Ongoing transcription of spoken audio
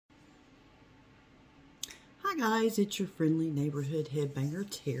Hi guys, it's your friendly neighborhood headbanger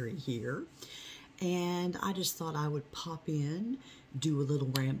Terry here, and I just thought I would pop in, do a little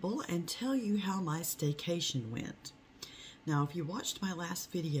ramble, and tell you how my staycation went. Now, if you watched my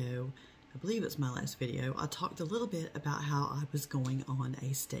last video, I believe it's my last video, I talked a little bit about how I was going on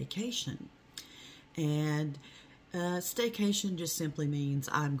a staycation. And staycation just simply means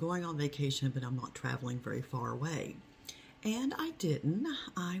I'm going on vacation, but I'm not traveling very far away. And I didn't.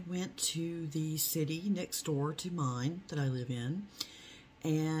 I went to the city next door to mine that I live in,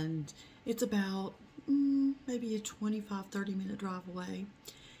 and it's about maybe a 25-30 minute drive away.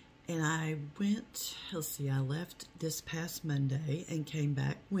 And I went, let's see, I left this past Monday and came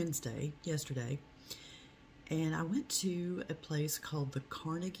back Wednesday, yesterday, and I went to a place called the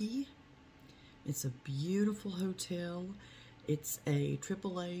Carnegie. It's a beautiful hotel. It's a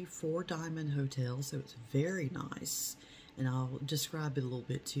AAA 4-diamond hotel, so it's very nice. And I'll describe it a little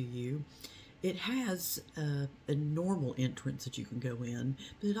bit to you. It has a normal entrance that you can go in,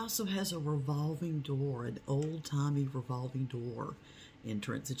 but it also has a revolving door, an old-timey revolving door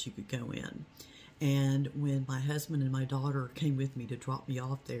entrance that you could go in. And when my husband and my daughter came with me to drop me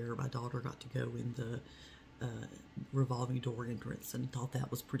off there, my daughter got to go in the revolving door entrance and thought that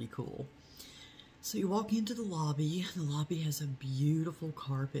was pretty cool. So you walk into the lobby. The lobby has a beautiful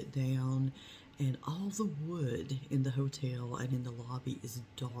carpet down, and all the wood in the hotel and in the lobby is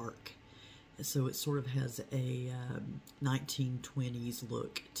dark. So it sort of has a 1920s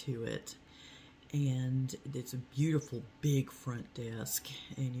look to it. And it's a beautiful big front desk,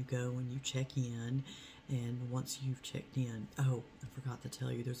 and you go and you check in, and once you've checked in, oh, I forgot to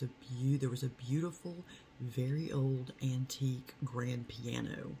tell you, there was a beautiful, very old antique grand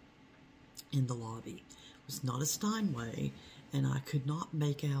piano in the lobby. It was not a Steinway, and I could not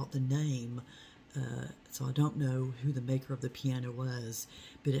make out the name, so I don't know who the maker of the piano was,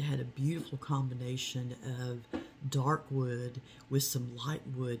 but it had a beautiful combination of dark wood with some light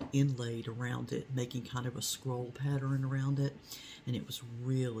wood inlaid around it, making kind of a scroll pattern around it, and it was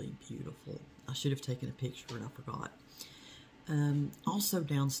really beautiful. I should have taken a picture and I forgot. Also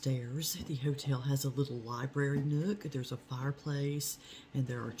downstairs, the hotel has a little library nook. There's a fireplace, and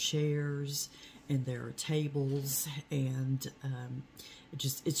there are chairs, and there are tables, and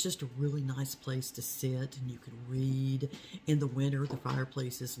it's just a really nice place to sit, and you can read. In the winter, the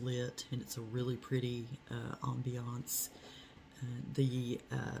fireplace is lit, and it's a really pretty ambiance. The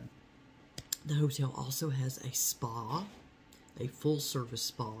hotel also has a spa, a full-service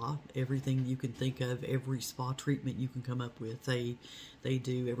spa. Everything you can think of, every spa treatment you can come up with. They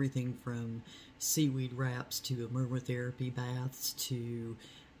do everything from seaweed wraps to aromatherapy baths to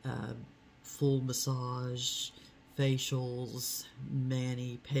full massage, facials,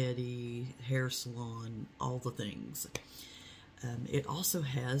 mani-pedi, hair salon, all the things. It also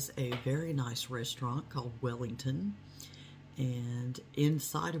has a very nice restaurant called Wellington. And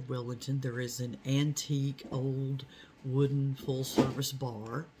inside of Wellington, there is an antique old wooden full-service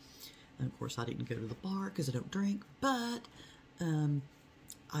bar. And of course, I didn't go to the bar because I don't drink, but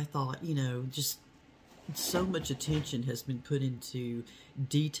I thought, you know, just so much attention has been put into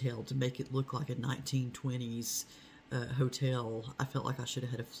detail to make it look like a 1920s hotel. I felt like I should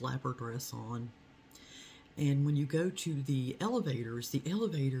have had a flapper dress on. And when you go to the elevators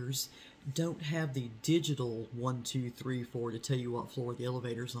don't have the digital 1, 2, 3, 4 to tell you what floor the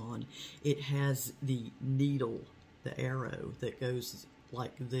elevator's on. It has the needle, the arrow that goes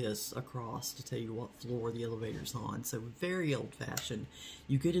like this across to tell you what floor the elevator's on. So very old-fashioned.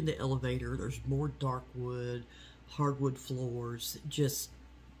 You get in the elevator, there's more dark wood, hardwood floors, just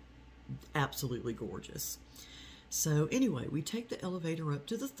absolutely gorgeous. So anyway, we take the elevator up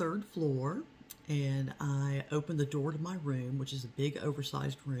to the 3rd floor, and I open the door to my room, which is a big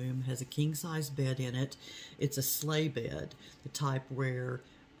oversized room, has a king-size bed in it. It's a sleigh bed, the type where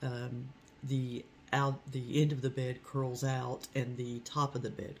the end of the bed curls out and the top of the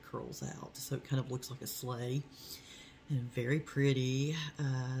bed curls out, so it kind of looks like a sleigh, and very pretty.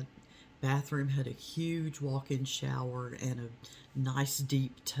 Bathroom had a huge walk-in shower and a nice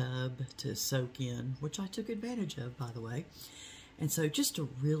deep tub to soak in, which I took advantage of, by the way. And so just a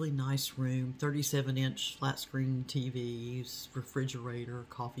really nice room, 37-inch flat-screen TVs, refrigerator,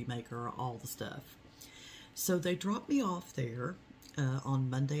 coffee maker, all the stuff. So they dropped me off there on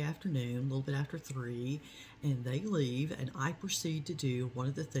Monday afternoon, a little bit after 3, and they leave, and I proceed to do one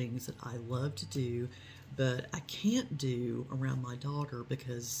of the things that I love to do, but I can't do around my daughter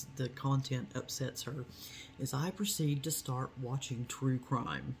because the content upsets her, is I proceed to start watching true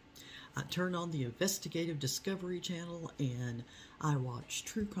crime. I turn on the investigative Discovery Channel, and I watch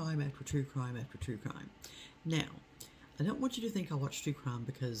true crime after true crime after true crime. Now, I don't want you to think I watch true crime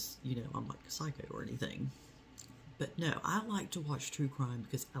because, you know, I'm like a psycho or anything. But no, I like to watch true crime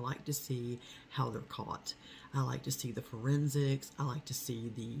because I like to see how they're caught. I like to see the forensics. I like to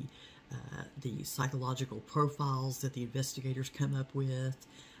see the psychological profiles that the investigators come up with.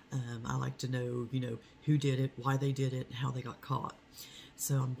 I like to know, who did it, why they did it, and how they got caught.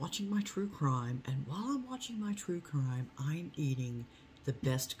 So I'm watching my true crime, and while I'm watching my true crime, I'm eating the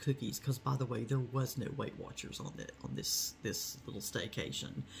best cookies. Because, by the way, there was no Weight Watchers on this little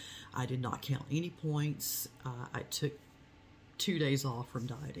staycation. I did not count any points. I took 2 days off from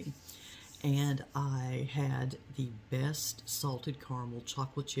dieting, and I had the best salted caramel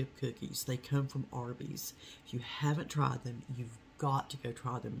chocolate chip cookies. They come from Arby's. If you haven't tried them, you've got to go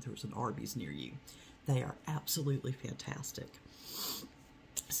try them if there's an Arby's near you. They are absolutely fantastic.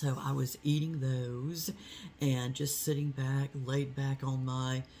 So I was eating those and just sitting back, laid back on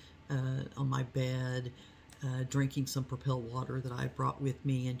my bed, drinking some Propel water that I brought with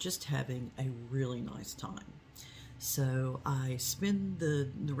me, and just having a really nice time. So I spend the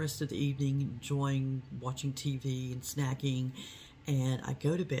rest of the evening enjoying watching TV and snacking, and I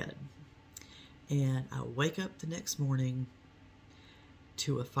go to bed. And I wake up the next morning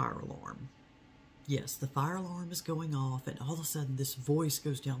to a fire alarm. Yes, the fire alarm is going off, and all of a sudden this voice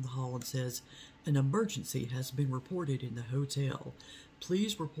goes down the hall and says, "An emergency has been reported in the hotel.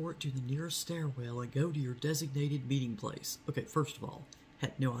 Please report to the nearest stairwell and go to your designated meeting place." Okay, first of all,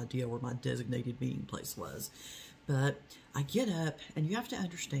 had no idea where my designated meeting place was. But I get up, and you have to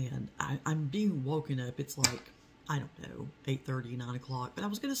understand, I'm being woken up. It's like, I don't know, 8:30, 9 o'clock, but I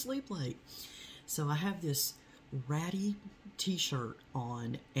was going to sleep late. So I have this ratty t-shirt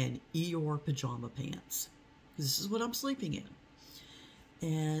on and Eeyore pajama pants. This is what I'm sleeping in.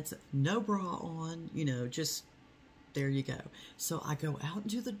 And no bra on, just there you go. So I go out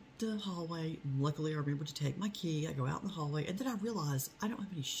into the hallway. Luckily, I remember to take my key. I go out in the hallway, and then I realize I don't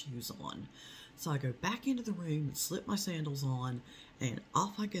have any shoes on. So I go back into the room and slip my sandals on, and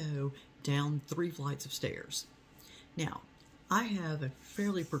off I go down 3 flights of stairs. Now, I have a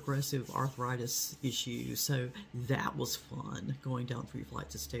fairly progressive arthritis issue, so that was fun, going down 3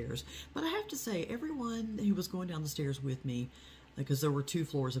 flights of stairs. But I have to say, everyone who was going down the stairs with me, because there were 2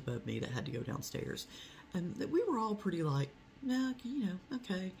 floors above me that had to go downstairs, and we were all pretty like, nah,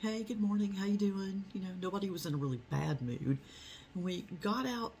 okay, hey, good morning, how you doing? Nobody was in a really bad mood. And we got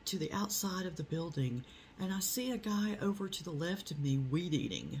out to the outside of the building, and I see a guy over to the left of me weed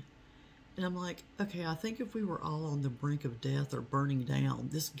eating. And I'm like, okay, I think if we were all on the brink of death or burning down,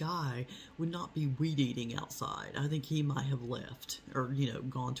 this guy would not be weed eating outside. I think he might have left or,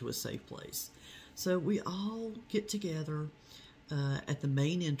 gone to a safe place. So we all get together at the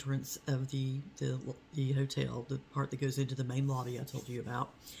main entrance of the hotel, the part that goes into the main lobby I told you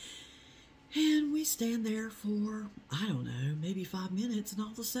about. And we stand there for, I don't know, maybe 5 minutes, and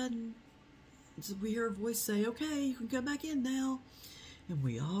all of a sudden, we hear a voice say, "Okay, you can come back in now." And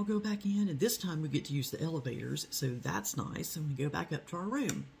we all go back in, and this time we get to use the elevators, so that's nice, and we go back up to our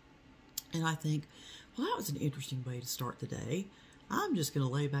room. And I think, well, that was an interesting way to start the day. I'm just going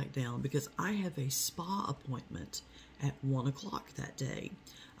to lay back down because I have a spa appointment at 1 o'clock that day.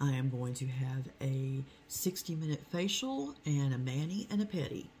 I am going to have a 60-minute facial and a mani and a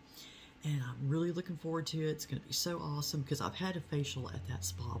pedi. And I'm really looking forward to it. It's going to be so awesome because I've had a facial at that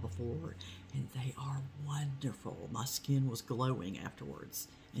spa before, and they are wonderful. My skin was glowing afterwards,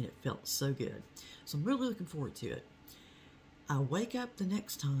 and it felt so good. So I'm really looking forward to it. I wake up the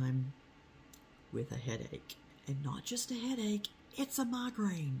next time with a headache, and not just a headache, it's a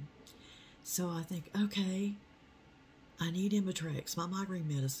migraine. So I think, okay, I need Imitrex, my migraine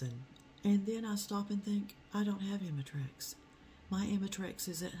medicine. And then I stop and think, I don't have Imitrex. My Imitrex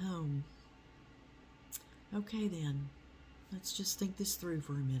is at home. Okay then, let's just think this through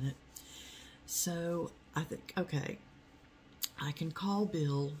for a minute. So I think, okay, I can call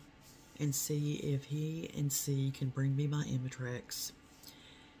Bill and see if he and C can bring me my Imitrex,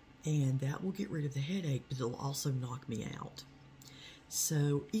 and that will get rid of the headache, but it'll also knock me out.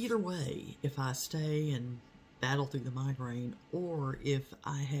 So either way, if I stay and battle through the migraine, or if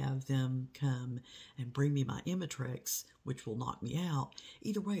I have them come and bring me my Imitrex, which will knock me out,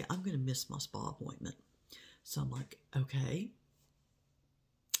 either way, I'm going to miss my spa appointment. So I'm like, okay,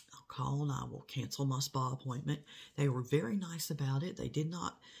 I'll call and I will cancel my spa appointment. They were very nice about it. They did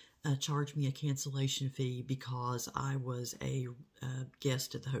not charge me a cancellation fee because I was a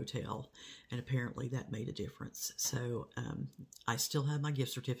guest at the hotel, and apparently that made a difference. So I still have my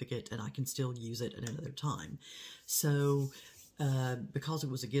gift certificate, and I can still use it at another time. So because it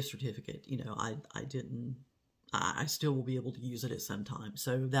was a gift certificate, I still will be able to use it at some time.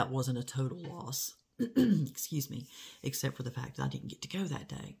 So that wasn't a total loss, excuse me, except for the fact that I didn't get to go that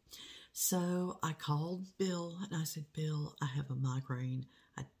day. So I called Bill and I said, Bill, I have a migraine.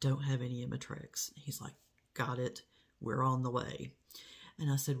 I don't have any Imitrex. He's like, got it. We're on the way.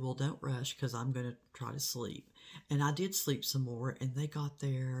 And I said, well, don't rush because I'm going to try to sleep. And I did sleep some more, and they got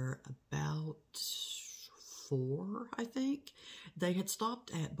there about 4, I think. They had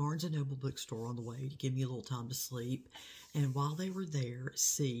stopped at Barnes & Noble bookstore on the way to give me a little time to sleep. And while they were there,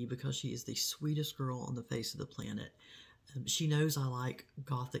 C, because she is the sweetest girl on the face of the planet, she knows I like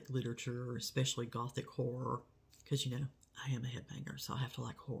Gothic literature, especially Gothic horror, because, you know, I am a headbanger, so I have to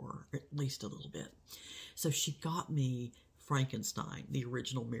like horror, at least a little bit. So she got me Frankenstein, the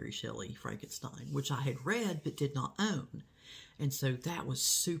original Mary Shelley Frankenstein, which I had read but did not own. And so that was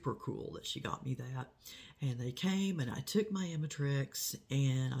super cool that she got me that. And they came and I took my Imitrex,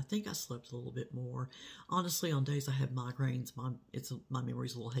 and I think I slept a little bit more. Honestly, on days I have migraines, my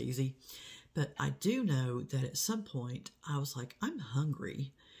memory's a little hazy. But I do know that at some point I was like, I'm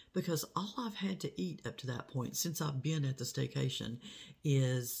hungry, because all I've had to eat up to that point since I've been at the staycation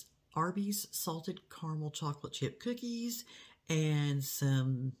is Arby's salted caramel chocolate chip cookies and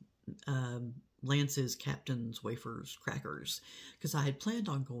some Lance's Captain's Wafers crackers, because I had planned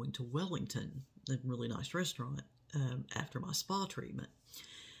on going to Wellington, a really nice restaurant, after my spa treatment.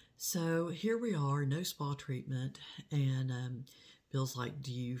 So here we are, no spa treatment, and Bill's like,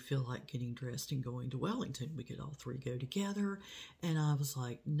 do you feel like getting dressed and going to Wellington? We could all 3 go together. And I was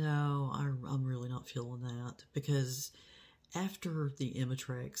like, no, I'm really not feeling that, because after the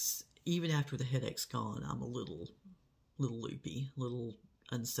Imitrex, even after the headache's gone, I'm a little loopy, a little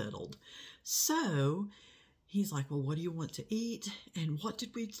unsettled. So he's like, well, what do you want to eat? And what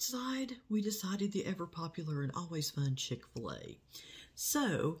did we decide? We decided the ever popular and always fun Chick-fil-A.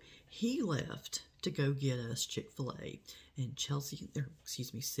 So he left to go get us Chick-fil-A. And Chelsea,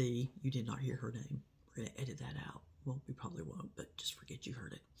 C, you did not hear her name. We're going to edit that out. Well, we probably won't, but just forget you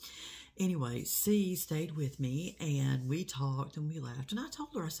heard it. Anyway, C stayed with me, and we talked and we laughed. And I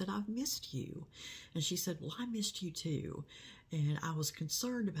told her, I said, I've missed you. And she said, well, I missed you too. And I was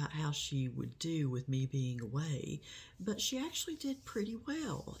concerned about how she would do with me being away. But she actually did pretty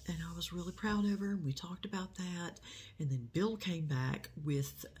well. And I was really proud of her. And we talked about that. And then Bill came back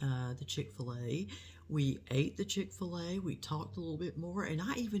with the Chick-fil-A. We ate the Chick-fil-A. We talked a little bit more. And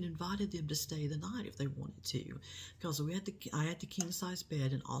I even invited them to stay the night if they wanted to. Because I had the king-size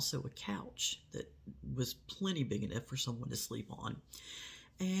bed and also a couch that was plenty big enough for someone to sleep on.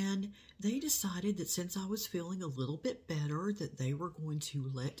 And they decided that since I was feeling a little bit better, that they were going to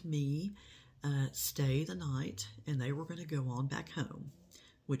let me stay the night, and they were going to go on back home,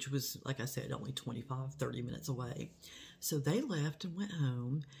 which was, like I said, only 25, 30 minutes away. So they left and went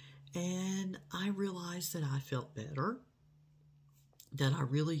home, and I realized that I felt better, that I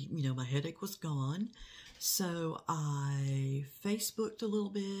really, you know, my headache was gone. So I Facebooked a little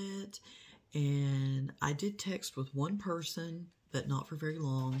bit, and I did text with one person, but not for very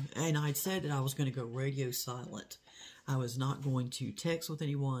long. And I'd said that I was going to go radio silent. I was not going to text with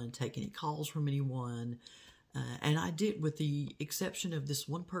anyone, take any calls from anyone. And I did, with the exception of this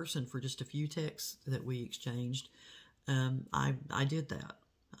one person for just a few texts that we exchanged, I did that.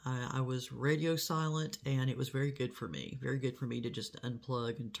 I was radio silent, and it was very good for me. Very good for me to just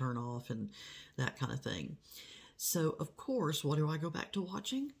unplug and turn off and that kind of thing. So, of course, what do I go back to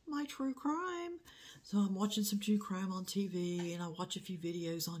watching? My true crime. So I'm watching some true crime on TV, and I watch a few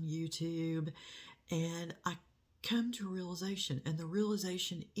videos on YouTube, and I come to a realization, and the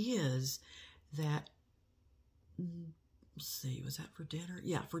realization is that, let's see, was that for dinner?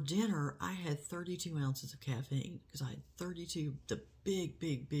 Yeah, for dinner, I had 32 ounces of caffeine, because I had 32, the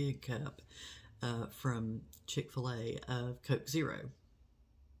big cup from Chick-fil-A of Coke Zero.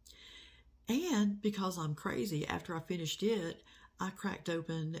 And because I'm crazy, after I finished it, I cracked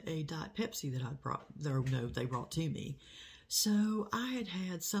open a Diet Pepsi that they brought to me. So I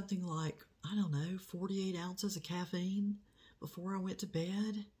had something like, I don't know, 48 ounces of caffeine before I went to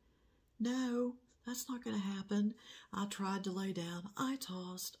bed. No, that's not going to happen. I tried to lay down. I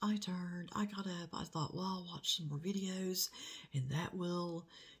tossed, I turned, I got up. I thought, well, I'll watch some more videos, and that will,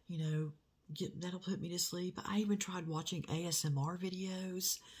 you know, that'll put me to sleep. I even tried watching ASMR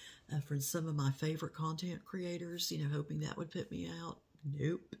videos from some of my favorite content creators, you know, hoping that would put me out.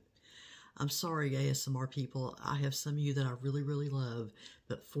 Nope. I'm sorry, ASMR people. I have some of you that I really love,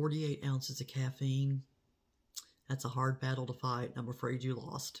 but 48 ounces of caffeine, that's a hard battle to fight, and I'm afraid you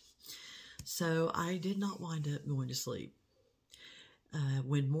lost. So I did not wind up going to sleep.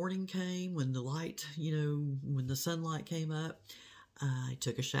 When morning came, when the light, you know, when the sunlight came up, I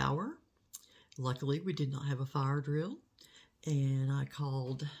took a shower. Luckily, we did not have a fire drill. And I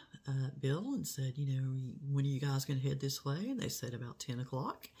called Bill and said, you know, when are you guys going to head this way? And they said about 10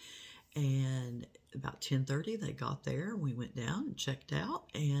 o'clock. And about 10:30, they got there. We went down and checked out,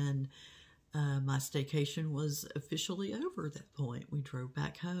 and my staycation was officially over at that point. We drove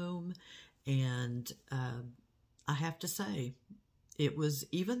back home, and I have to say, it was,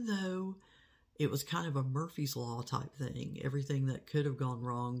 even though it was kind of a Murphy's Law type thing, everything that could have gone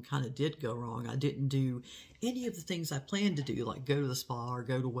wrong kind of did go wrong. I didn't do any of the things I planned to do, like go to the spa or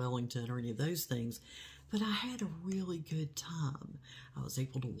go to Wellington or any of those things, but I had a really good time. I was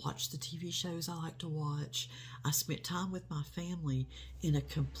able to watch the TV shows I like to watch. I spent time with my family in a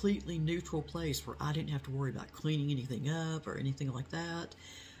completely neutral place where I didn't have to worry about cleaning anything up or anything like that.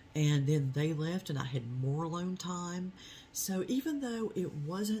 And then they left and I had more alone time. So even though it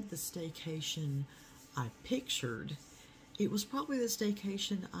wasn't the staycation I pictured, it was probably the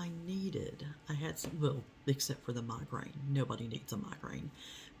staycation I needed. I had some, well, except for the migraine. Nobody needs a migraine.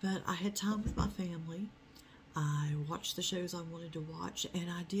 But I had time with my family. I watched the shows I wanted to watch,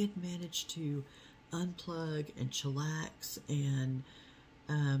 and I did manage to unplug and chillax. And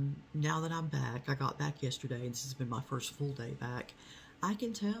now that I'm back, I got back yesterday, and this has been my first full day back. I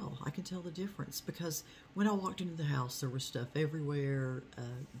can tell the difference, because when I walked into the house, there was stuff everywhere.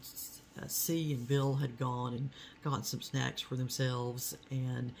 C and Bill had gone and gotten some snacks for themselves,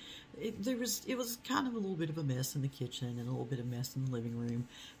 and it was kind of a little bit of a mess in the kitchen and a little bit of mess in the living room,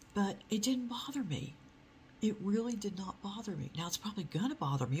 but it didn't bother me. It really did not bother me. Now, it's probably going to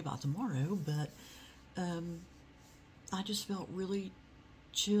bother me about tomorrow, but I just felt really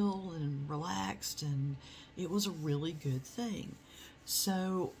chill and relaxed, and it was a really good thing.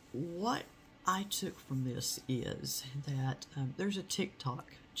 So what I took from this is that there's a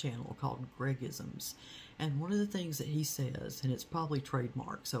TikTok channel called Gregisms, and one of the things that he says, and it's probably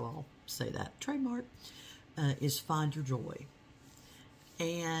trademark, so I'll say that, trademark, is find your joy.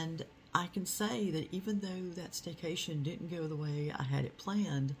 And I can say that even though that staycation didn't go the way I had it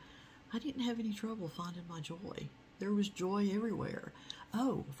planned, I didn't have any trouble finding my joy. There was joy everywhere.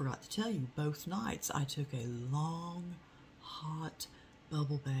 Oh, I forgot to tell you, both nights I took a long, hot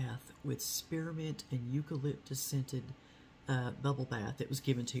bubble bath with spearmint and eucalyptus scented bubble bath that was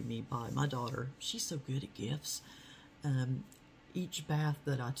given to me by my daughter. She's so good at gifts. Each bath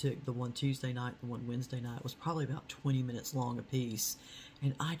that I took, the one Tuesday night, the one Wednesday night, was probably about 20 minutes long a piece,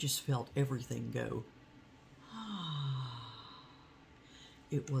 and I just felt everything go,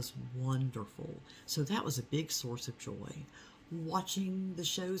 It was wonderful. So that was a big source of joy. Watching the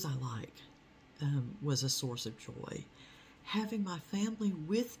shows I like was a source of joy. Having my family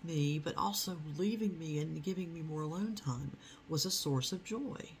with me, but also leaving me and giving me more alone time, was a source of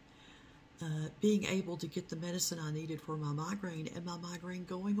joy. Being able to get the medicine I needed for my migraine and my migraine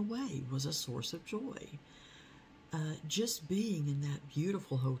going away was a source of joy. Just being in that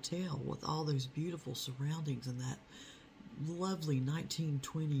beautiful hotel with all those beautiful surroundings and that lovely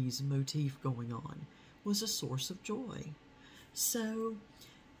 1920s motif going on was a source of joy. So,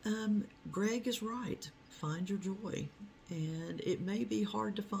 Greg is right. Find your joy. And it may be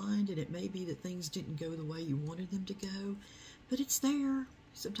hard to find, and it may be that things didn't go the way you wanted them to go, but it's there.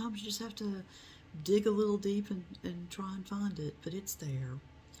 Sometimes you just have to dig a little deep and try and find it, but it's there.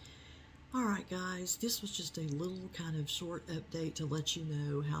 All right, guys, this was just a little kind of short update to let you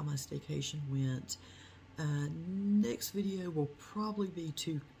know how my staycation went. Next video will probably be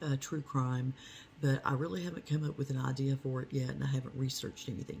true crime, but I really haven't come up with an idea for it yet, and I haven't researched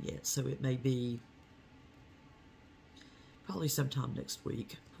anything yet, so it may be probably sometime next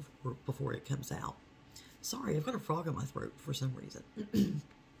week before it comes out. Sorry, I've got a frog in my throat for some reason. But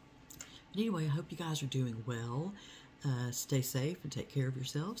anyway, I hope you guys are doing well. Stay safe and take care of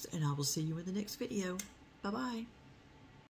yourselves, and I will see you in the next video. Bye-bye.